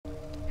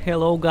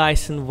Hello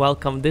guys and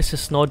welcome, this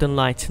is Northern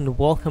Lights and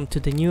welcome to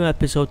the new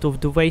episode of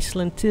the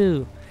Wasteland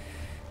 2.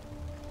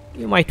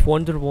 You might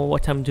wonder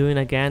what I'm doing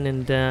again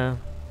in the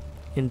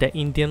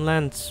Indian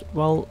lands.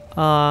 Well,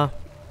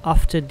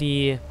 after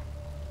the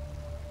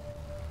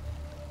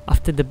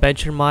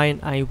Badger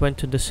mine, I went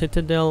to the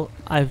Citadel.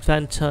 I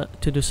went to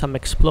do some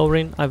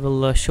exploring. I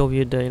will show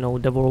you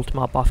the world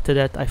map. After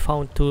that, I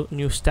found two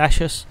new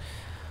stashes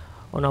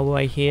on our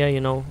way here.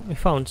 I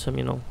found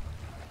some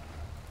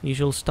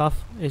usual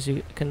stuff. As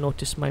you can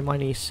notice, my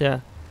money is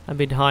a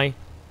bit high.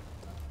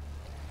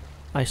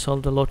 I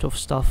sold a lot of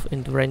stuff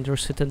in the Ranger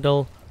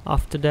Citadel.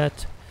 After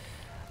that,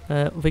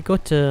 we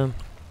got two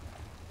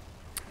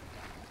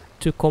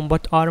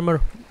combat armor.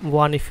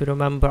 One, if you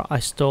remember, I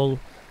took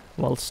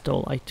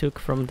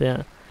from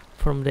the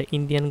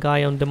Indian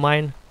guy on the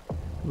mine,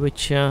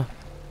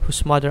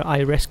 whose mother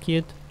I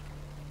rescued.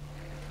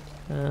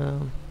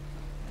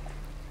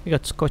 We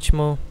got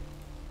Scotchmo.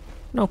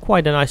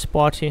 Quite a nice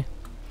party.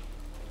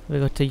 We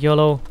got the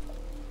yellow.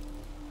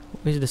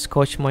 Who is the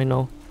Scotchmo? I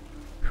know.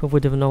 Who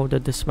would have known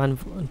that these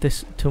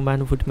two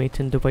men would meet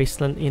in the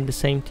Wasteland in the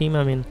same team?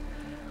 I mean,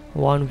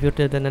 one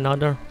weirder than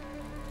another.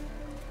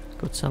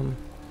 Got some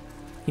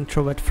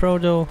introvert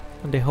Frodo,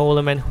 and the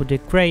holy man who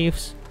did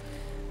graves,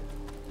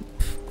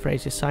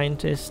 crazy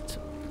scientist,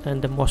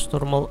 and the most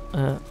normal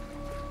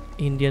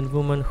Indian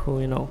woman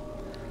who,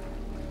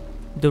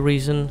 the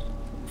reason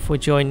for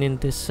joining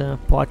this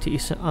party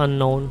is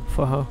unknown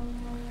for her.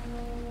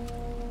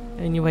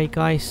 Anyway,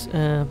 guys,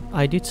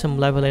 I did some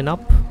leveling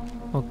up.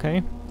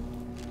 Okay.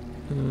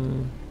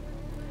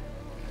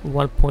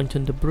 1 point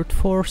on the brute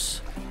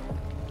force.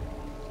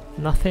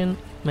 Nothing.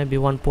 Maybe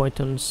 1 point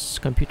on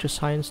computer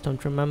science.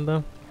 Don't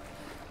remember.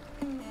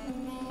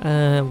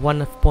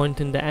 1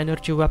 point in the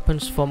energy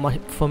weapons for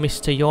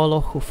Mr. YOLO,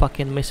 who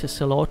fucking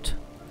misses a lot.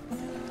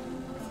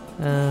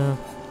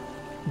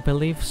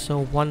 Believe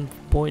so. 1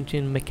 point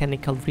in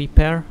mechanical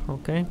repair.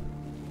 Okay.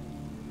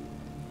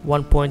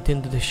 1 point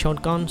into the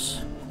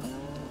shotguns.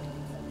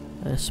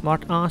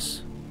 Smart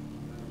ass.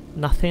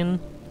 Nothing.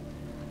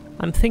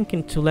 I'm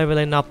thinking to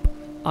leveling up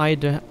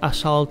either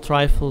assault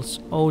rifles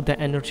or the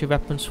energy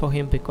weapons for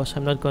him, because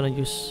I'm not gonna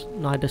use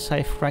neither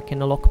safe rack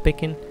nor lock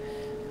picking.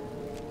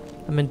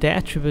 I mean, the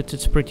attribute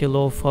is pretty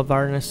low for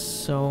awareness,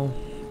 so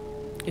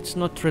it's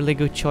not really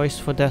good choice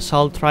for the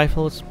assault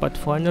rifles, but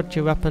for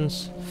energy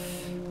weapons,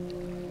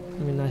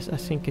 I mean, I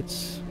think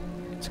it's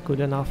good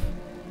enough.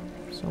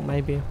 So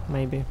maybe.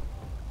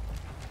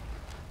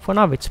 For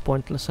now it's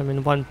pointless. I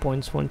mean, 1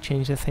 point won't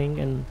change a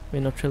thing, and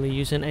we're not really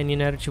using any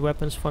energy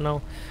weapons for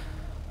now.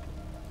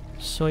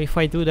 So if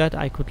I do that,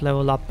 I could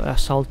level up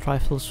assault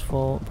rifles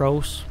for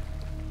bros.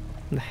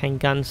 The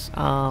handguns,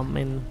 I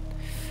mean,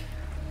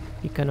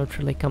 you cannot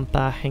really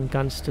compare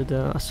handguns to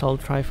the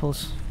assault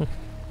rifles.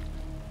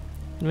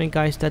 Anyway,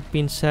 guys, that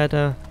being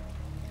said,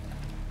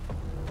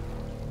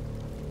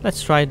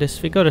 let's try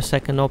this. We got a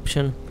second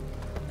option.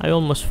 I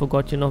almost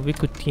forgot, we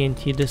could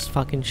TNT this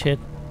fucking shit.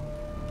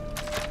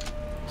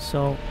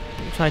 So,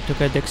 try to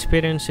get the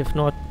experience. If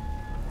not,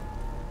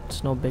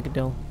 it's no big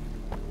deal.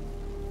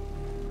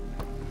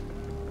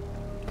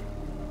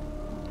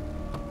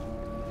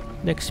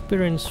 The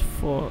experience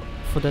for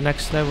the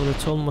next level,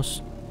 it's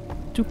almost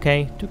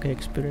 2k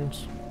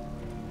experience.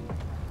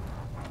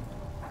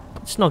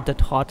 It's not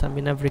that hard. I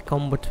mean, every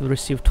combat we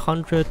received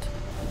 100.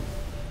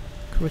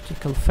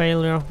 Critical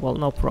failure, well,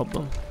 no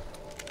problem.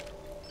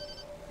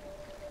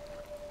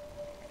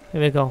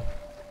 Here we go.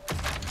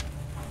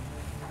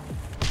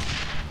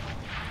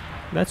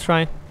 That's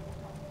right.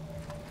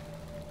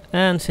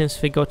 And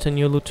since we got a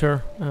new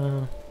looter,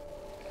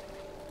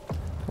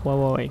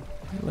 wait.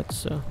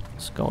 Let's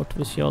scout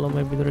with YOLO.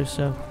 Maybe there is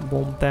a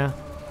bomb there,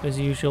 as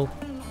usual.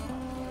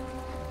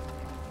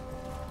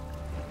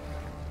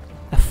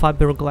 A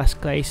fiberglass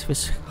case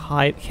with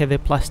heavy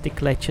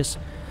plastic latches.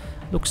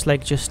 Looks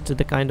like just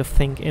the kind of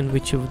thing in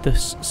which you would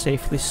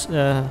safely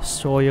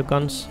store your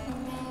guns.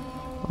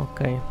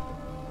 Okay.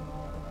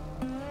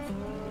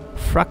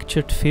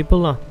 Fractured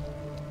fibula.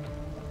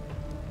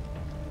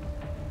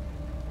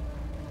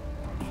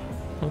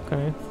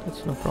 Okay,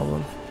 that's no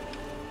problem.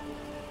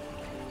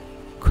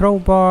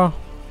 Crowbar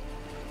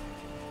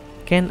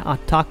can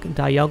attack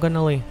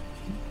diagonally.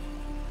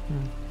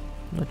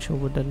 Not sure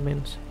what that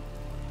means.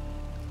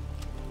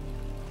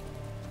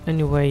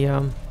 Anyway,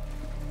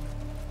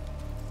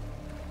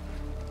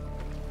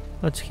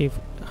 let's give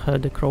her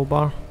the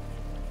crowbar.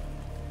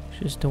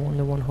 She's the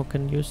only one who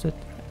can use it.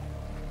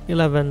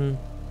 11,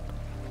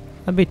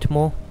 a bit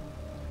more.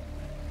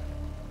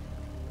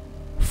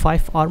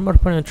 5 armor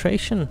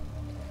penetration.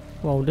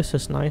 Wow, this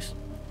is nice.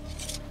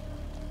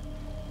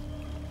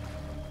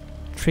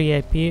 3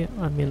 AP,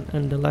 I mean,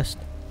 and the last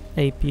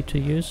AP to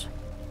use.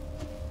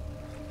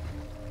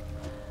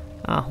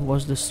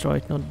 Was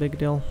destroyed, not big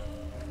deal.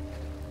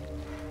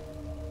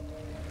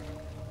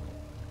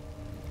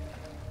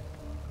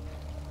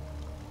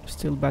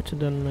 Still better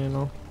than,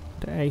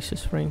 the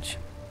Ace's range.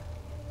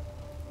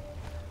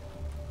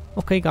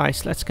 Okay,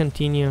 guys, let's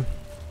continue.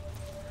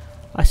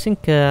 I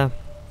think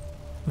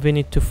we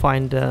need to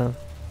find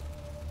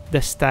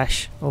the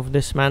stash of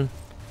this man.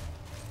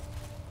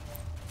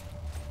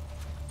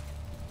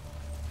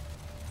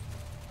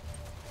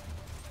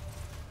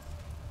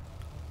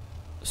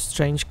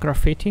 Strange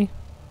graffiti.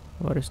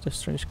 Where is the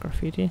strange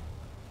graffiti?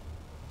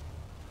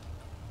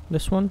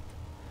 This one?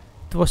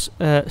 It was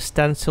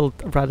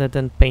stenciled rather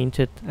than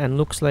painted and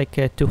looks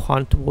like to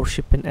hunt,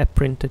 worship in a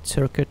printed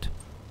circuit.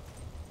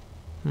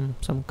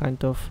 Some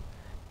kind of...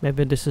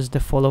 Maybe this is the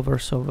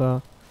followers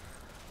of...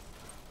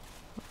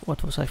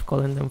 what was I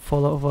calling them?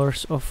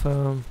 Followers of...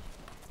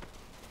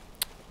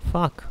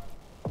 fuck.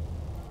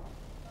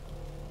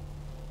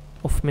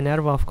 Of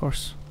Minerva, of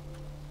course.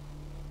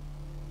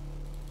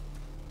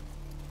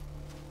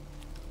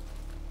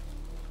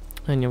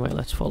 Anyway,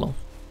 let's follow.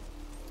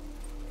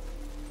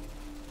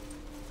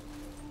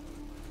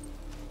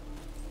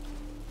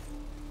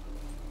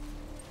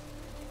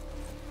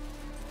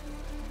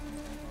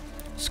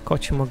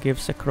 Scotchmo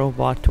gives a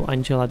crowbar to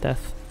Angela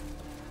Death.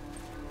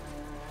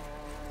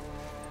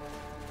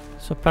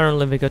 So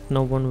apparently we got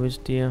no one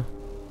with the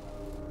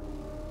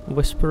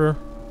Whisperer.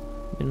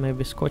 I mean,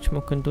 maybe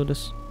Scotchmo can do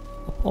this.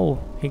 Oh,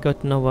 he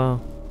got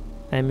no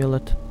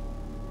amulet.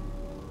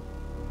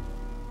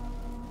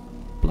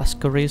 Plus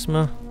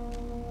charisma.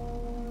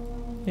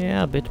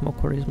 Yeah, a bit more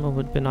charisma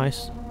would be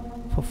nice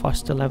for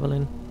faster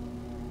leveling.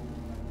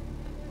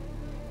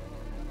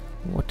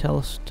 What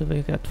else do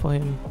we get for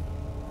him?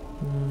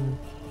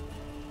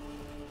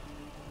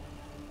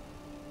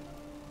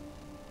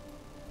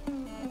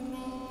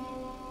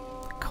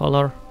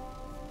 Color.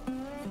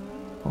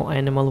 Oh,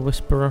 Animal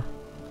Whisperer.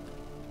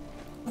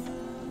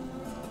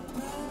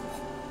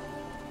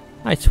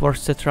 It's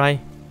worth a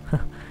try.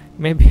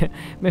 maybe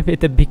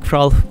the big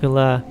Ralph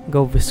will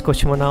go with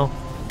Scotchmo now.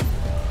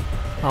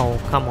 Oh,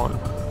 come on.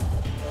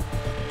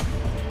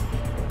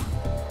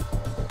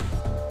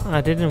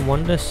 I didn't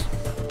want this.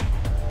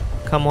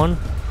 Come on,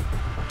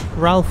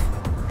 Ralph.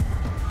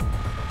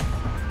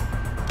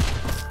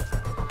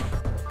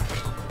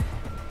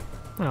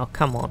 Oh,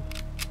 come on.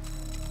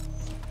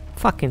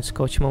 Fucking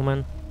Scotchmo,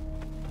 man.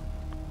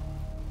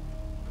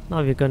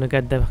 Now we're gonna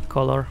get the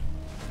color.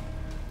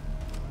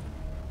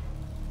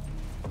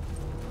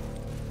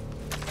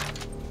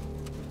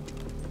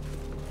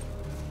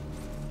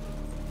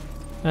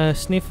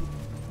 Sniff,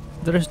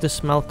 there is the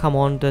smell. Come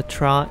on, the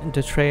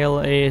trail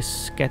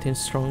is getting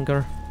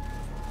stronger.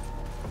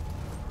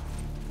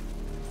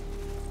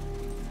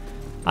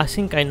 I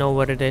think I know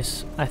where it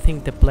is. I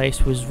think the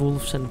place with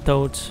wolves and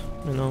toads,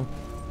 you know,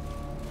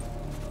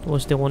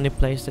 was the only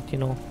place that, you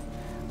know,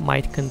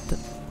 might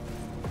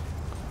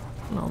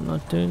No, I'm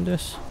not doing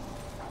this.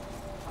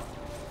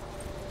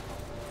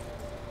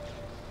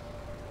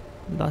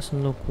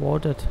 Doesn't look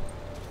warded.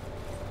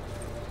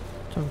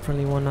 Don't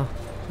really wanna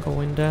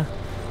go in there.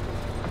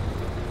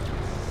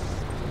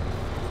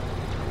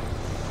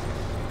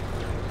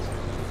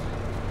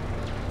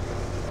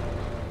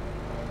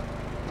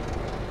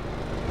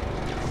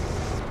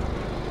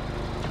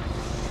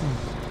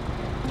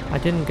 I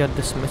didn't get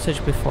this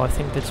message before. I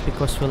think that's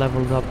because we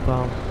leveled up.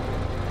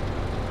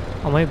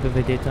 Or maybe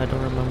we did, I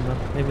don't remember.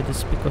 Maybe this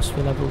is because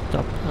we leveled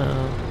up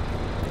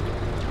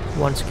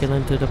one skill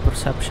into the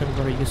perception.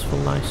 Very useful,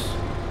 nice.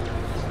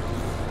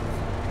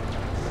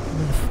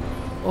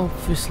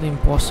 Obviously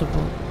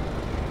impossible.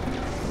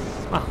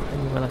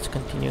 Anyway, let's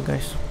continue,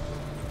 guys.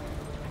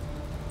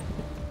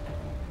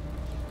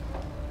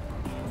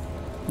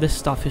 This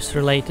stuff is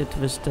related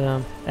with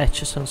the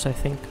Etchesons, I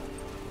think.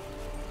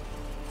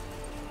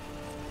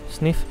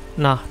 Sniff?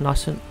 Nah,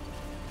 nothing.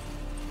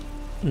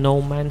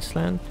 No Man's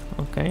Land?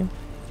 Okay.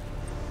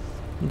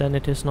 Then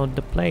it is not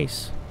the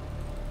place.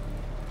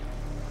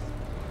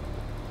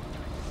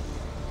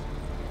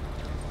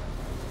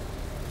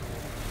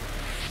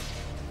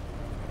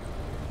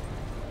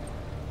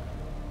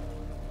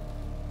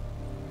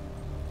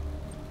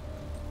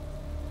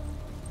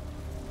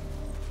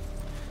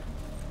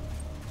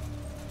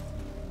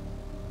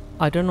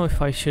 I don't know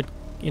if I should,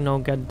 you know,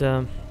 get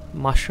the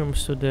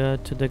mushrooms to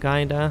the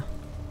guy there.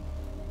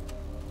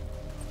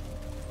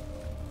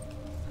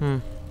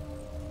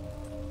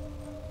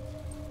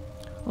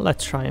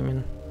 Let's try him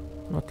in.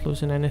 Not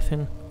losing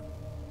anything.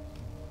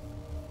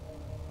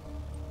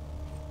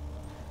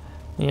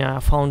 Yeah,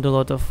 I found a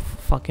lot of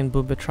fucking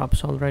booby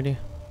traps already.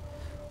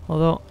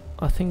 Although,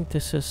 I think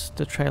this is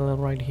the trailer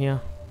right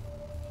here.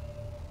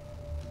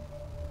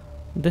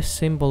 These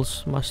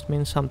symbols must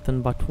mean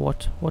something, but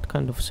what? What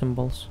kind of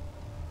symbols?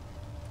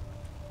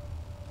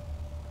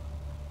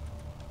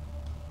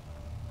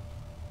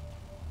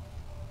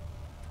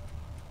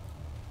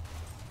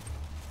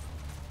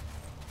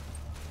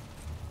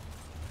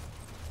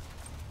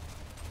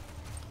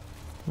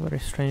 Very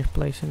strange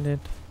place indeed.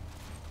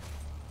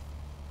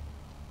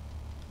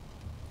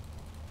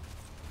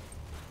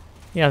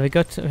 Yeah, we're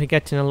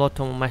getting a lot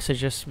of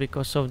messages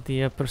because of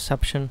the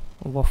perception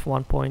of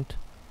 1 point.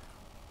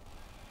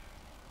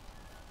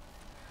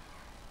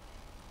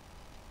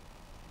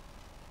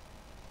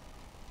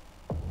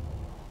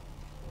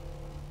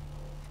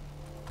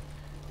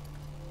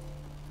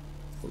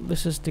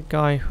 This is the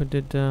guy who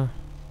did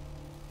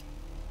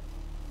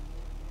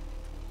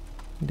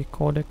The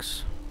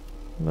codex.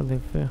 I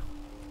believe.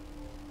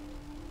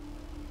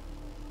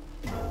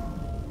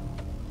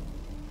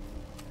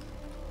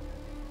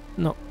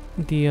 No,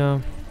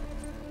 the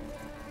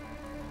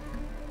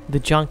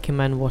Junkie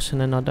Man was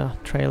in another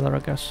trailer, I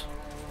guess.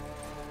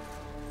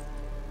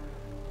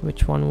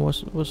 Which one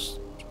was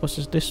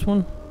it this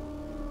one?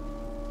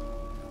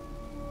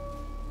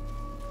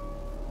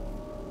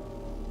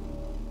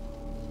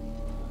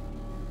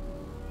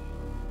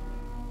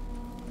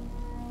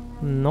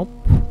 Nope.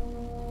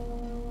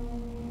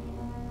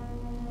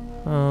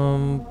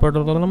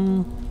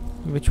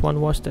 Which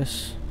one was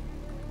this?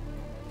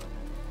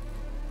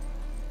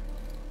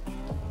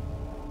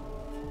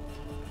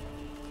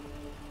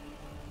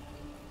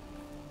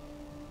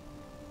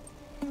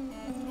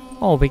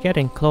 Oh, we're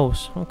getting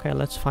close. Okay,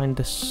 let's find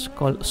this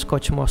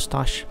Scotch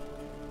mustache.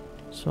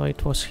 So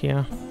it was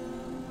here.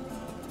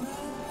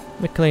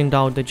 We cleaned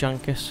out the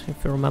junkies,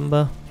 if you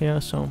remember,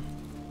 here, so...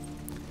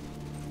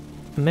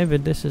 Maybe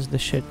this is the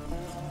shit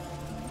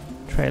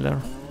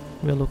trailer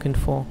we're looking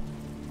for.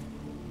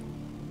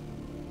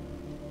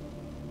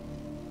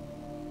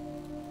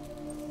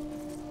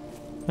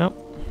 Yep.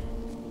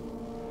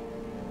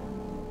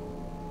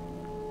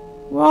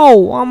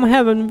 Whoa, I'm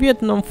having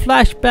Vietnam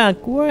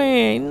flashback.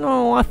 Wait,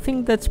 no, I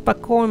think that's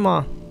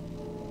Pacoima.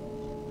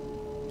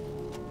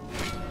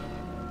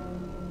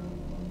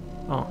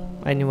 Oh,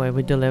 anyway,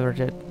 we delivered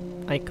it.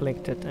 I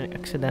clicked it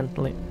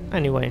accidentally.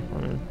 Anyway,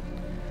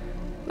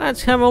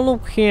 let's have a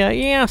look here.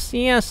 Yes,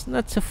 yes,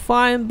 that's a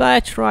fine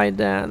batch right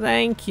there.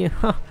 Thank you.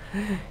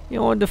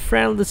 You're the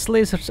friendliest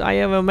lizards I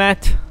ever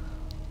met.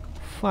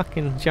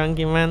 Fucking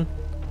junkie man.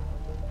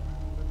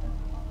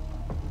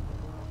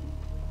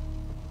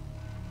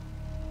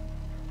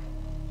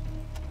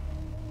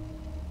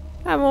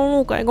 Have a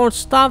look, I got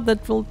stuff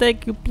that will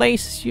take you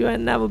places you have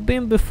never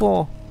been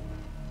before.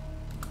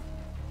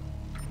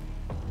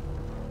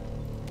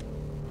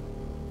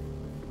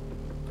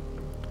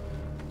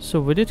 So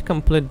we did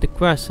complete the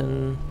quest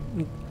and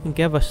it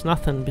gave us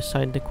nothing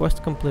beside the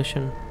quest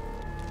completion.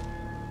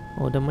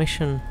 Or the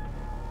mission.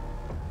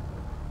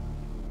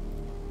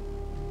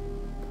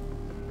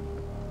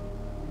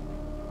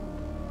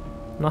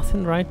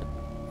 Nothing, right?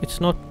 It's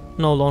no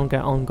longer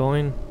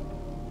ongoing.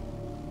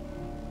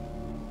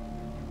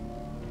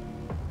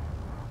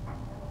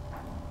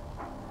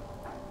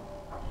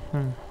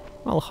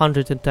 Well,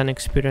 110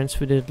 experience,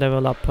 we did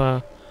level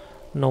up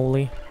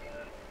Noli.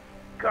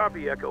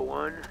 Copy, Echo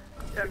 1.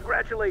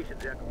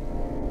 Congratulations,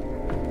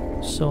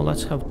 Echo. So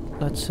let's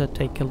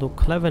take a look.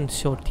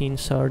 1113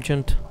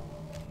 Sergeant.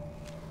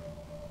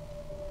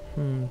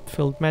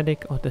 Field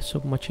medic or the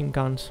submachine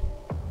guns.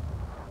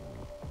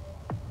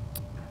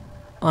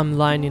 I'm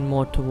lining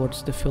more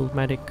towards the field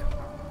medic.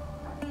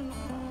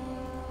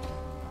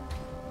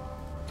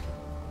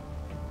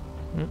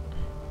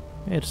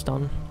 It's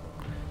done.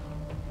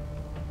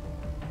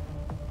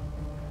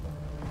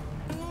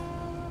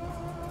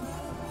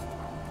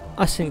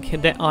 I think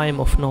the aim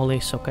of Noli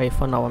is okay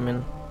for now. I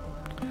mean,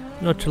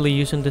 not really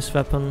using this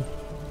weapon.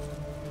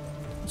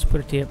 It's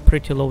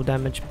pretty low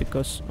damage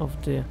because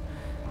of the.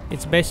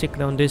 It's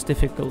basically on this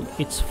difficult.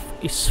 It's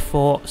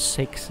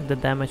 4/6 the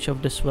damage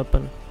of this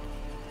weapon.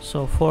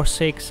 So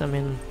 4/6. I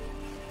mean.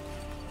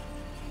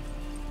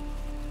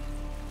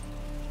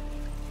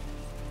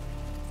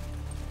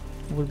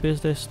 What is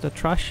this? The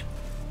trash?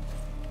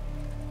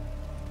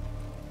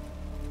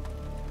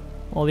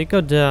 Oh, you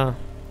got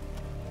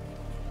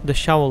the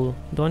shovel,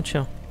 don't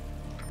you?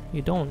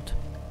 You don't.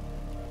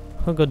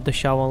 Who got the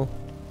shovel?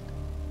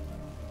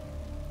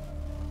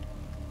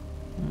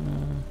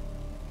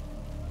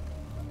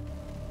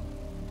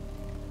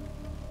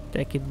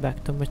 Take it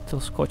back to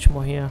Mr.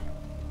 Scotchmore here.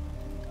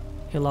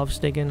 He loves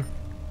digging.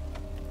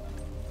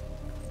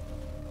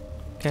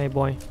 Okay,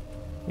 boy.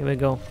 Here we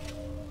go.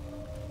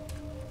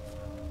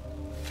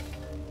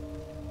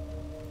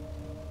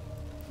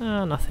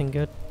 Nothing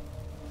good.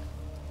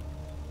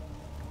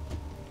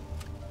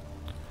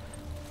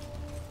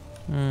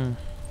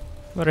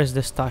 Where is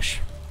the stash?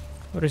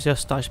 Where is your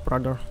stash,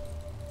 brother?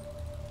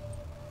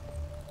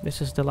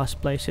 This is the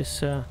last place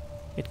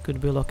it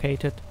could be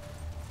located.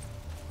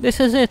 This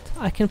is it.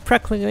 I can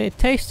practically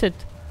taste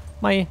it.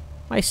 My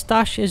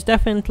stash is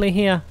definitely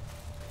here.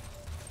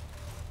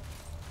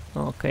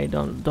 Okay,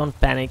 don't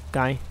panic,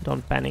 guy.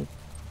 Don't panic.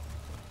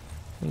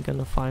 I'm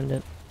gonna find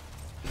it.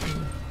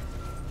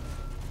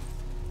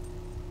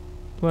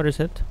 Where is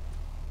it?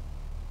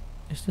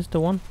 Is this the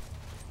one?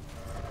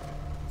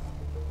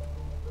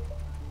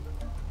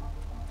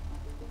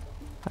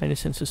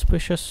 Anything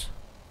suspicious?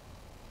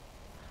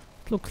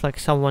 It looks like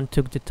someone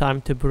took the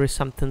time to bury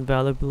something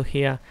valuable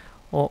here,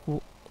 or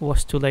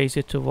was too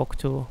lazy to walk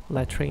to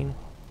latrine.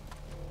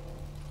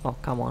 Oh,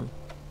 come on.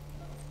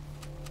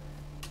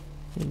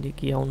 In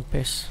the own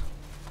piss.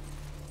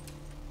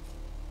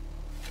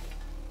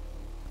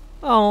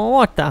 Oh,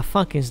 what the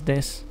fuck is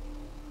this?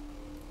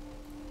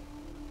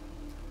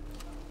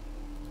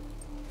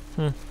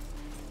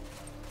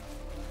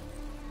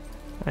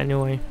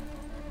 Anyway.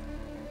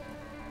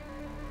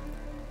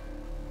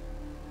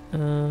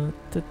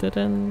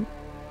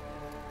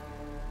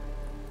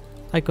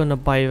 I'm gonna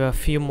buy a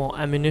few more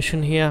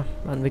ammunition here,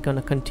 and we're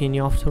gonna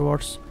continue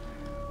afterwards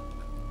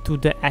to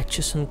the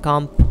Atchison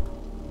camp.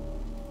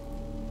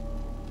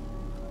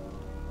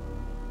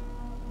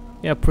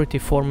 Yeah, pretty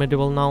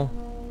formidable now.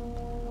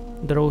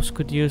 The Rose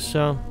could use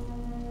and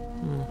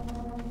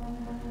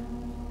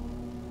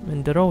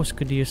the Rose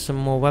could use some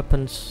more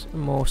weapons,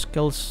 more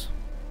skills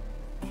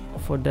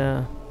for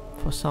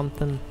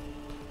something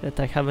that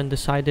I haven't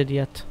decided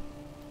yet.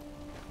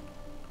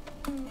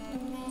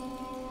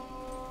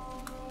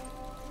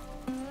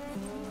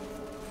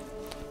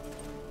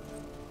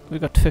 We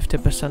got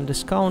 50%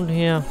 discount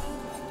here.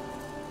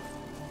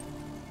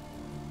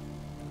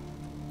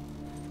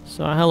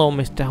 So hello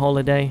Mr.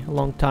 Holiday,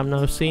 long time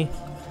no see.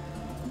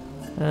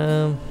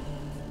 The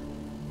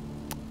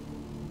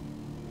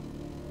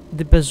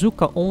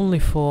bazooka only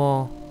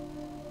for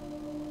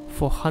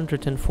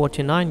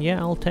 449. Yeah,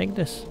 I'll take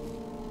this.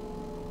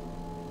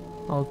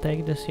 I'll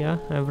take this, yeah,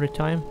 every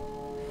time.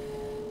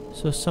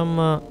 So some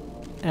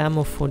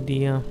ammo for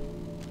the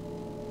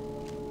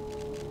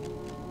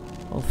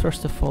well,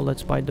 first of all,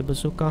 let's buy the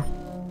bazooka.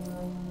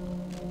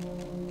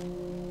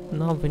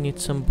 Now we need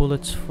some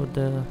bullets for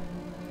the...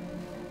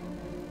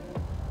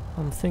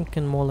 I'm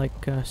thinking more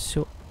like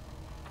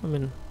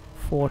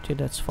 40,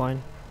 that's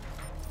fine.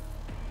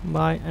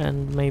 Buy,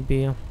 and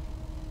maybe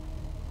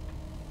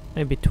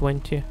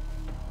 20.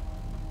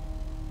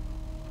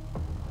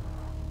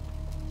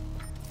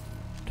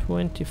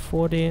 20,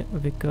 40,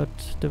 we got...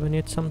 do we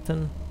need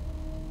something?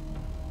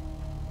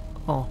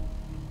 Oh,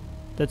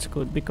 that's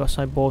good, because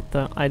I bought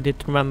I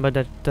did remember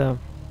that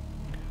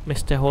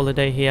Mr.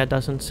 Holiday here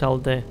doesn't sell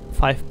the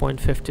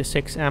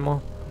 5.56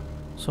 ammo,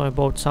 so I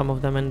bought some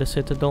of them in the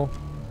Citadel.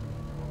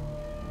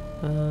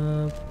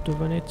 Do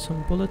we need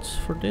some bullets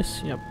for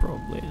this? Yeah,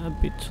 probably a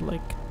bit,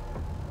 like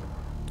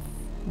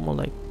more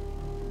like...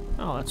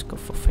 oh, let's go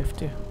for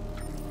 50.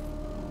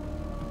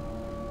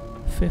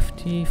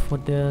 50 for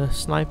the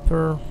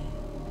sniper.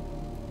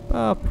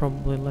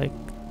 Probably like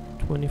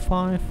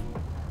 25.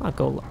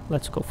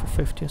 Let's go for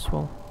 50 as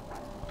well.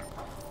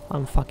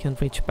 I'm fucking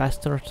rich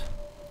bastard.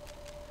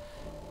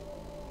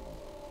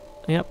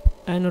 Yep,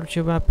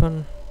 energy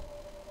weapon.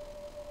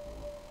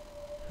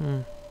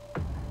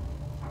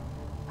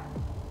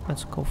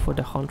 Let's go for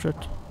the 100.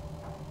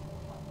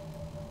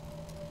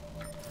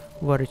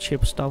 Very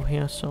cheap stuff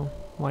here, so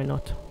why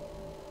not?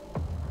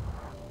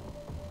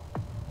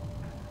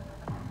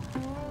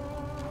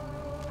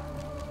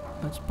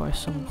 Let's buy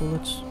some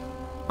bullets.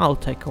 I'll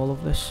take all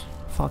of this.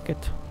 Fuck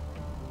it.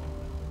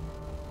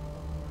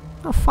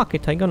 Oh, fuck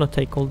it, I'm gonna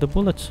take all the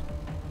bullets.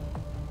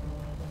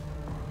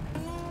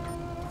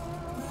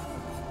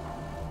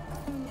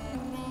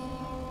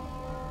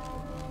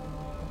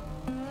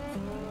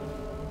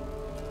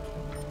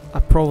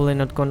 I'm probably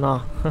not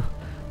gonna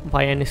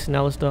buy anything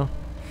else though.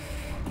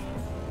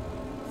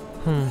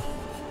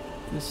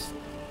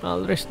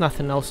 Well, there's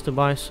nothing else to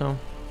buy, so...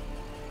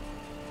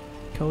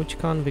 Coach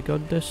gun, we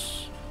got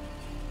this.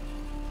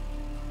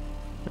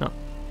 No.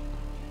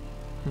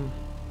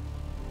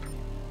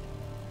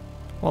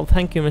 Well,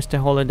 thank you, Mr.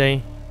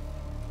 Holiday.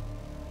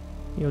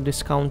 Your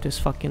discount is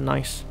fucking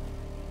nice.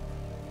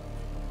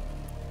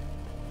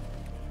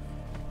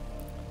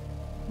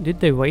 Did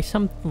they wait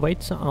some?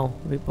 Oh,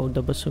 we bought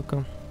the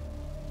bazooka.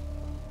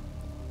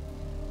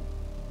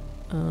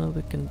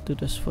 We can do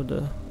this for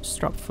the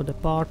strap for the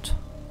part.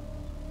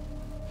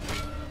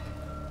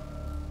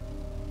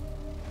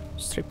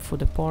 Strip for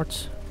the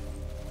parts.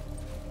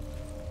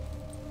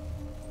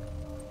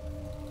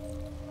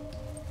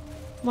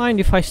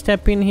 Mind if I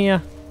step in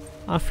here?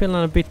 I'm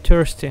feeling a bit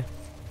thirsty.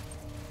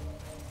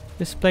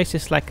 This place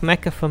is like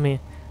Mecca for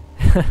me.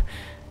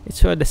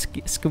 It's where the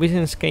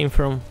squeezins came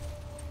from.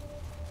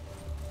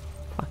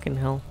 Fucking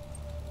hell.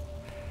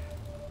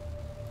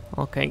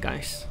 Okay,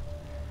 guys.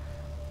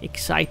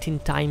 Exciting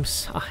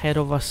times ahead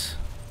of us.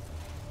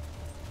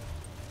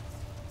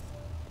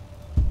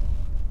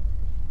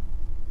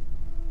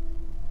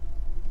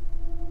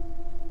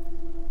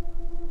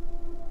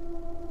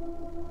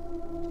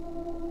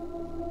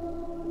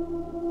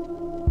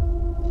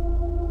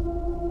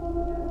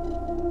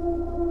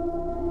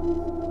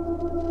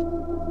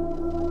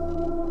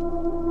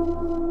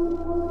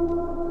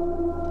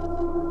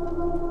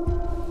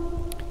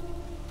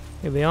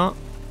 Here we are,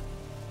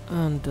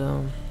 and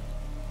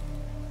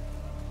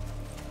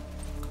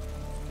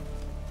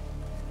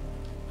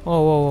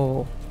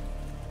whoa.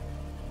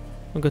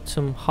 We got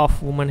some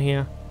half woman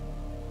here.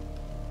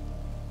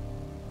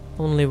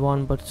 Only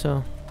one, but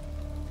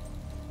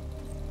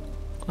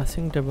I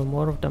think there were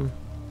more of them.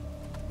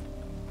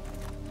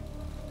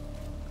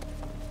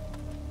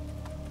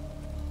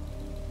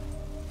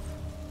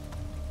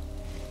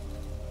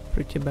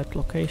 Pretty bad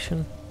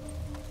location.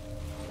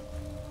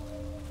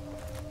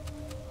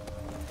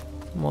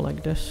 More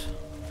like this.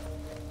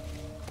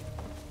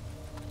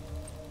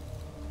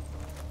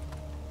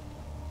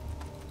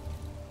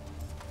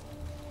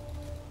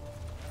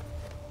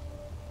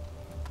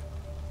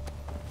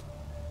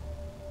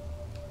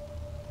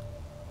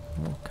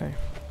 Okay,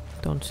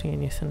 don't see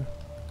anything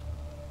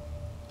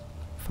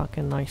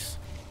fucking nice.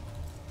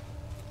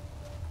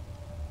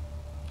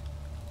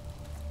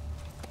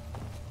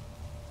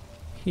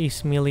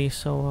 He's melee,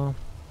 so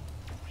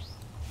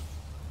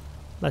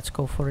let's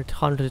go for it.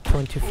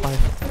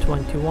 125,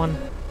 21.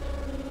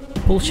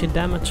 Bullshit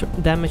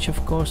damage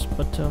of course,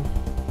 but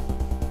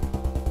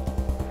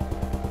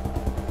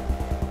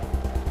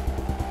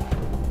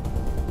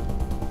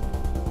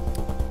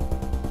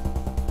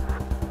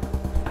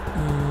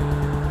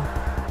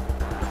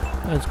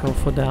let's go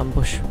for the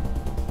ambush.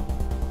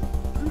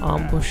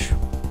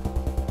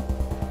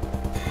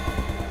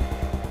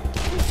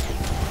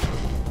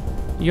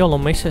 YOLO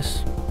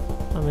misses.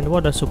 I mean,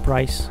 what a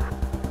surprise.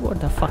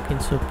 What a fucking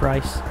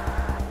surprise.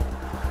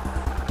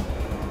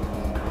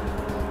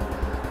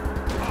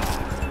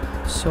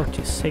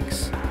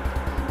 36.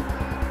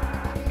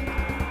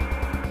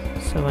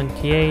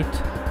 78.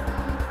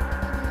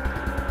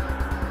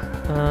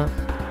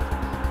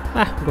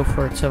 Go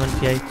for it.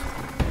 78.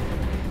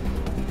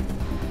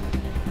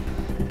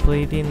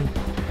 Bleeding.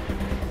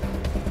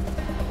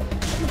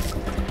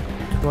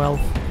 12.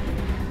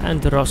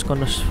 And Ross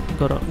gonna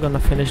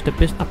finish the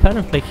business.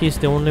 Apparently he's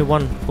the only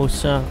one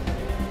who's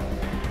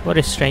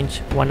very strange.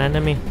 One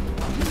enemy.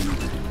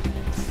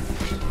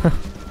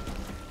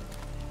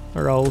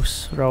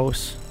 Rose.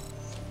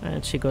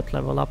 And she got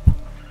level up.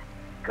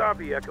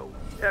 Copy, Echo.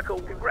 Echo,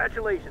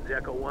 congratulations,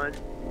 Echo 1.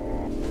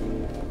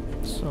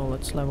 So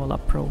let's level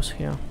up Rose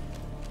here.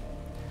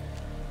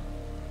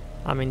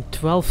 I mean,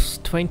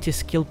 20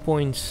 skill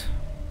points.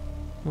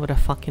 What a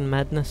fucking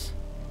madness.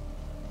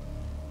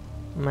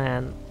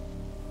 Man.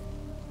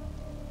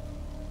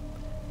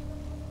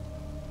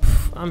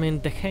 I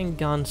mean, the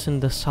handguns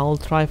and the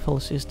assault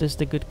rifles, is this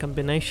the good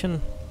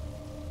combination?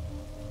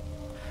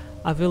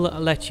 I will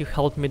let you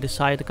help me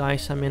decide,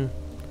 guys. I mean,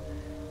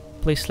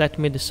 please let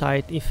me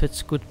decide if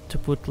it's good to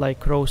put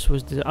like Rose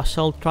with the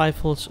assault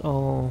rifles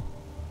or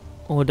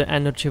the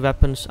energy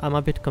weapons. I'm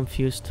a bit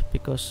confused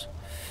because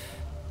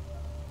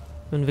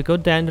when we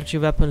got the energy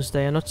weapons,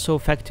 they are not so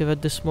effective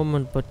at this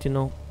moment, but you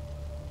know,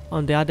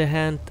 on the other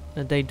hand,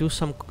 they do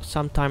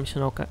sometimes,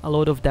 you know, a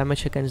lot of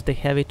damage against the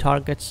heavy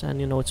targets, and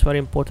you know, it's very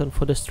important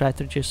for the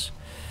strategies.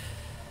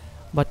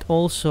 But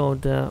also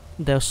the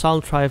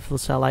assault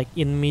rifles are like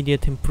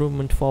immediate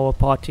improvement for our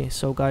party.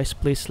 So guys,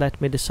 please let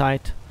me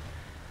decide.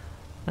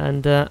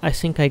 And I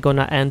think I'm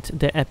gonna end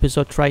the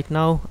episode right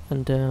now,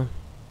 and you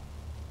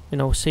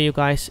know, see you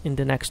guys in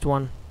the next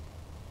one.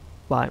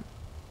 Bye.